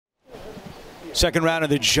Second round of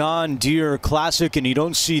the John Deere Classic, and you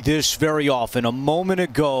don't see this very often. A moment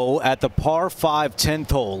ago at the par 5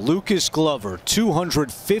 10th hole, Lucas Glover,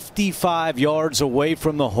 255 yards away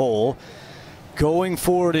from the hole, going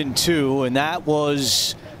for it in 2, and that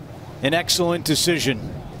was an excellent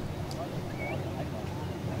decision.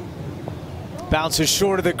 Bounces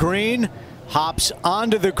short of the green, hops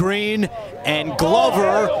onto the green, and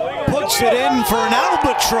Glover puts it in for an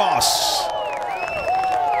albatross.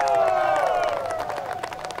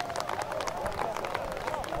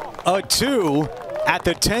 A 2 at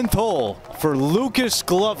the 10th hole for Lucas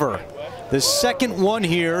Glover. The second one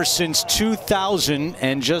here since 2000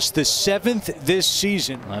 and just the 7th this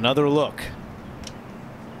season. Another look.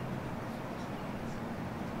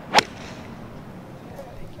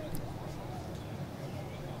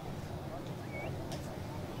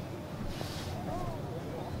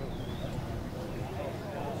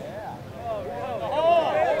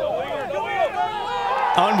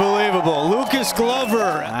 Unbelievable. Lucas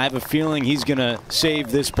Glover. I have a feeling he's going to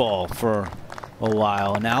save this ball for a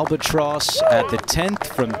while. An albatross at the 10th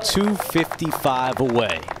from 255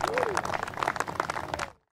 away.